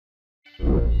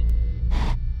Well,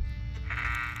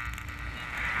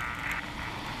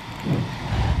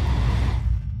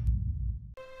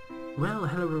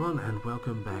 hello everyone and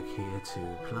welcome back here to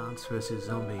Plants vs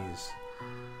Zombies.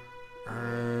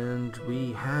 And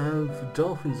we have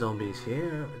dolphin zombies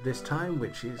here this time,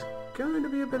 which is going to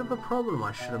be a bit of a problem,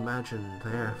 I should imagine.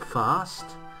 They're fast,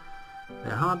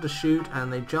 they're hard to shoot,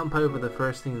 and they jump over the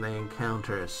first thing they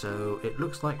encounter, so it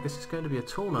looks like this is going to be a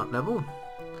tall nut level.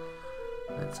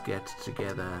 Let's get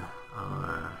together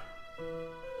our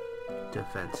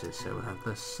defenses. So we'll have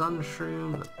the sun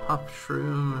shroom, the puff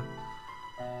shroom.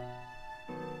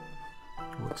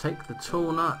 We'll take the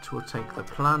tall nut, we'll take the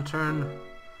plantain,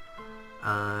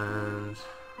 and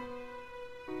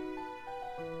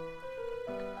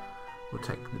we'll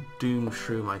take the doom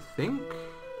shroom, I think.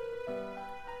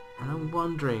 And I'm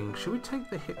wondering, should we take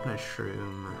the hypno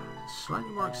shroom? It's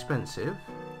slightly more expensive.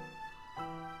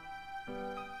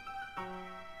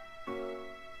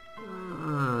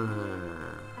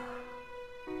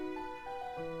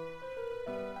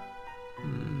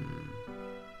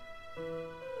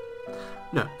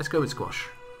 No, let's go with squash.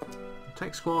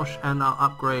 Take squash, and our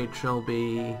upgrade shall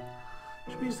be...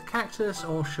 Should we use the cactus,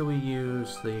 or shall we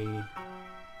use the...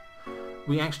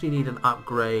 We actually need an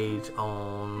upgrade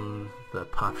on the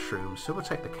puff shroom, so we'll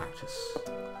take the cactus.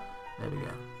 There we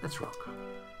go. Let's rock.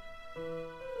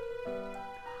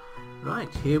 Right,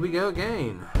 here we go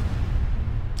again.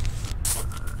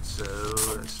 So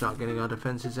let's start getting our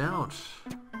defenses out.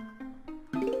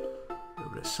 A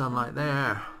little bit of sunlight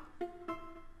there.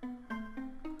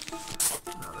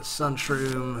 Sun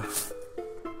shroom.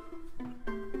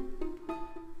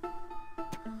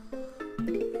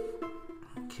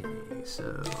 Okay,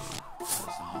 so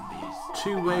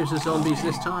 2 waves of zombies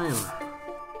this time.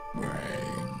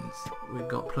 Brains. We've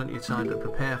got plenty of time to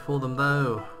prepare for them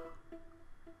though.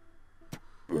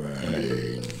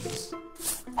 Brains.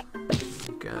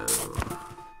 Go.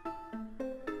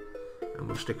 And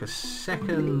we'll stick a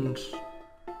second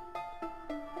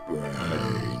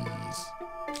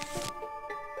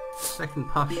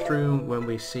puff shroom when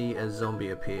we see a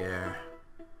zombie appear.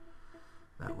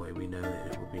 That way we know that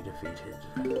it will be defeated.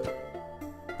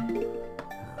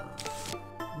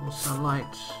 More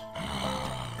sunlight.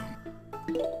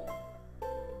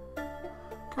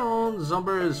 Come on,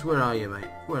 zombies, where are you,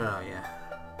 mate? Where are you?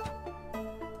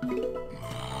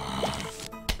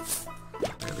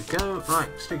 There we go. Right,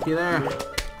 stick you there.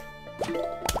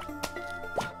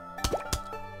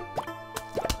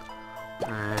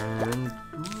 And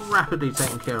rapidly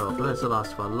taken care of. There's the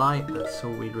last of our light. That's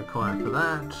all we'd require for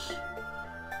that.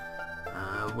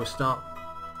 We'll start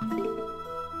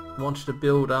wanting to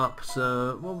build up,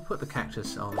 so we'll put the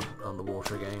cactus on the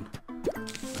water again.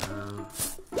 And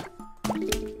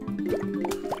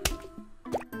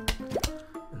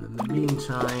in the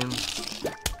meantime,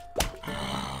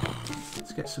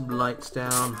 let's get some lights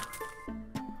down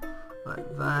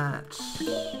like that.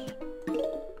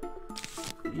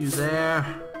 Put you there.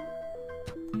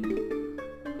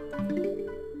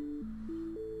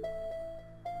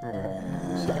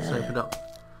 So let's open up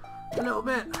a little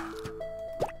bit.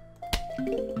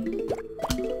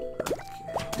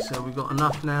 Okay, so we've got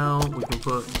enough now. We can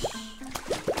put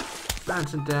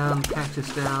lantern down, cactus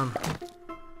down.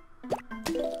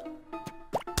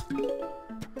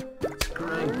 That's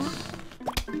great.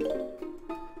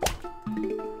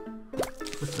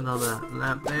 Put another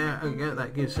lamp there. There we go.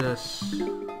 That gives us a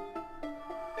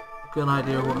good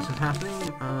idea of what's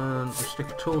happening. And we'll stick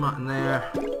a tall nut in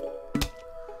there.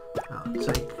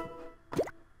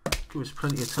 Give us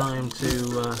plenty of time to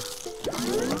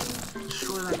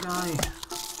destroy that guy.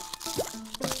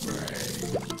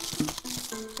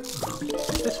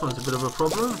 This one's a bit of a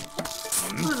problem,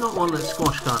 but not one that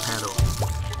squash can't handle.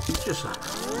 Just like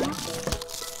that.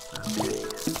 Okay.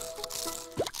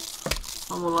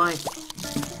 One more light.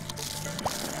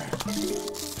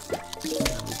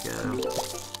 There we go.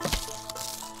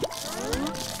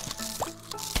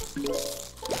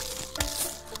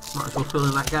 Might as well fill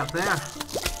in that gap there.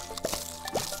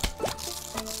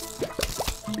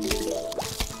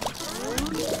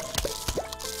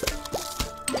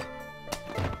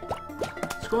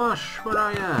 Squash, where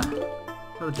are ya?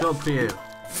 Got a job for you.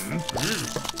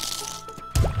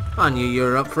 I knew you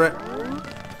were up for it.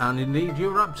 And indeed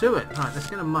you were up to it. Right, let's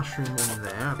get a mushroom in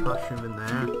there, a mushroom in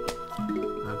there.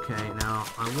 Okay, now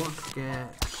I want to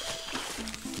get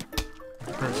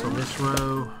defense on this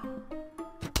row.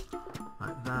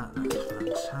 Like that, that's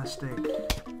fantastic.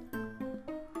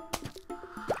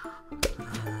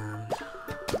 And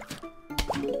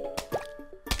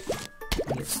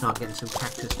let's start getting some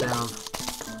cactus down.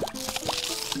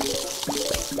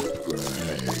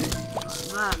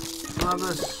 Like that.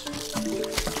 Marvellous.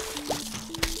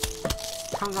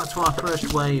 Coming up to our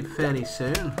first wave fairly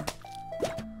soon.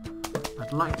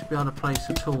 I'd like to be able to place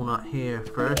a tool nut here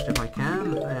first if I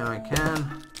can. There I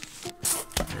can.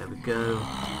 There we go.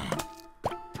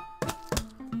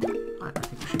 Right, I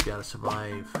think we should be able to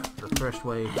survive the first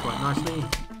wave quite nicely.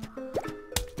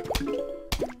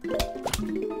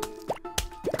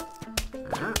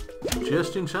 Yeah,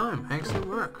 just in time. Excellent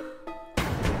work.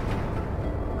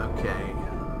 Okay.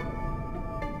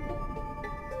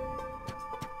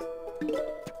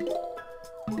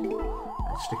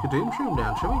 Let's stick a doom shroom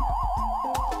down, shall we?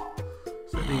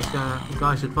 So let these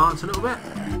guys advance a little bit.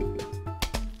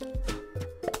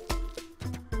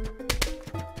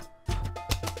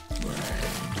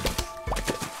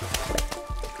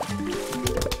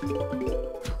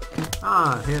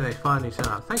 Ah, here they finally turn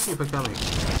up. Thank you for coming.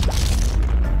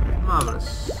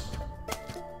 Marvellous.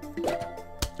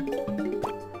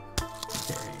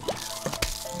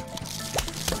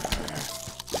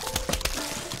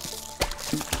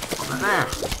 There.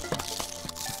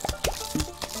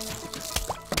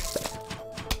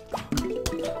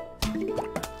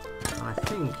 I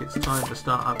think it's time to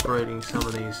start upgrading some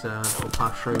of these little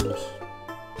mushrooms.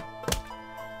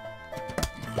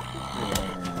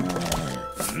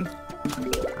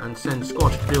 And send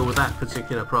Squash to deal with that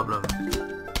particular problem.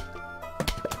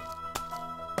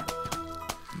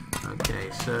 Okay,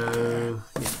 so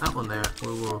yeah, that one there we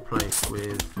will replace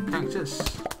with cactus.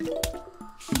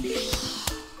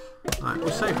 Right,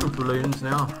 we're safe from balloons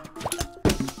now.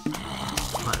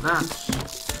 Like that.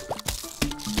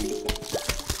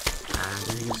 And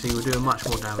as you can see, we're doing much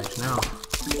more damage now.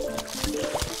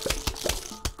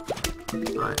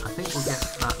 Right, I think we'll get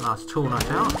that last tool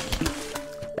nut out.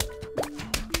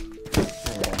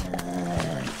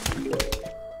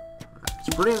 That's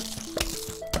brilliant.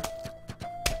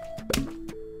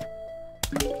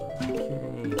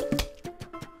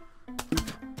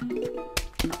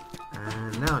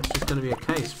 Now it's just going to be a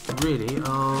case, really,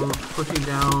 of putting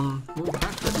down more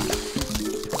cactus.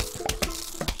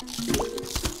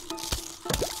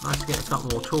 Nice to get a couple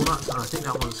more tool nuts, and I think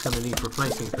that one's going to need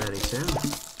replacing fairly soon.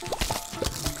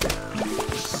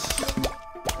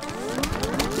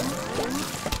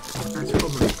 That's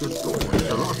probably a good... Oh, there's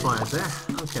a lot of fires there.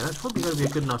 Okay, that's probably going to be a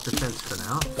good enough defense for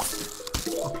now.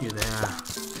 Pop you there.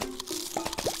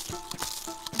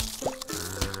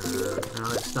 Now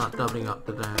let's start doubling up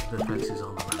the defences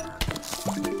on the land.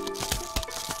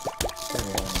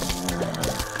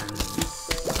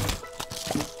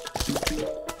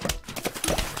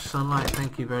 Sunlight,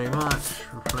 thank you very much.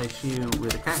 Replace you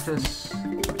with a cactus.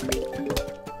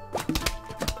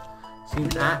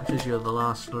 Seems apt as you're the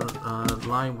last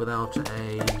line without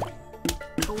a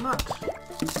tool nut.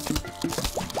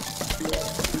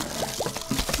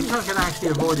 I think I can actually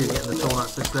avoid getting the tool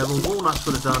nuts this level. Walnuts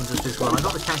would have done just as well. I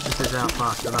got the cactuses out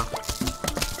fast enough.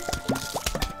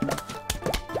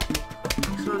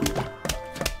 Excellent.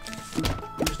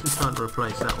 Just in time to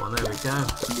replace that one. There we go.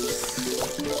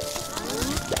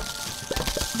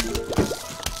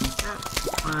 Yep.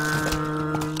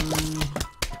 And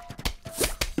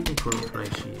I think we'll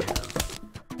replace you.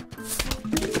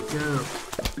 There we go.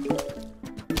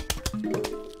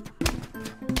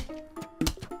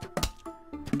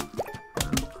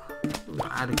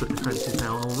 Adequate defences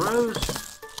now on all rows.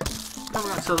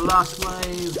 Coming up to the last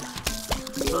wave.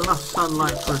 Got enough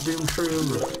sunlight for a doom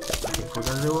shroom. I think we're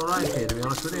going to do alright here, to be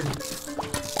honest with you.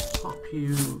 Pop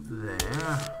you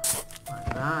there. Like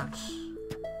that.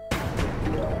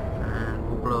 And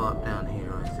we'll blow up down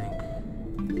here, I think.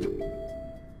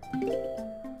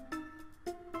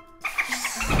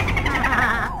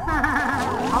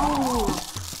 Oh!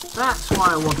 That's why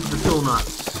I wanted the tool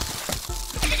nuts.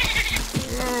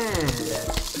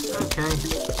 Okay,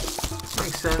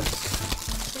 makes sense.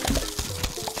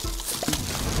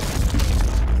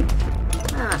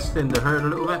 Yeah, that's thinned the herd a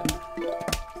little bit.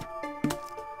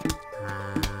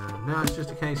 And now it's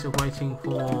just a case of waiting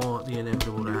for the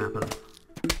inevitable to happen.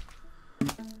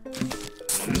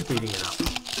 Speeding it up.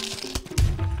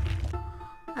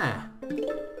 There,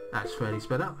 that's fairly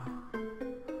sped up.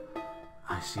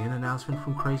 I see an announcement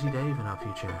from Crazy Dave in our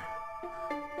future.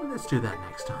 Let's do that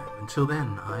next time. Until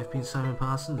then, I've been Simon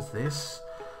Parsons. This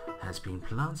has been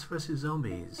Plants vs.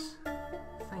 Zombies.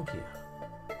 Thank you,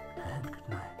 and good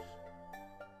night.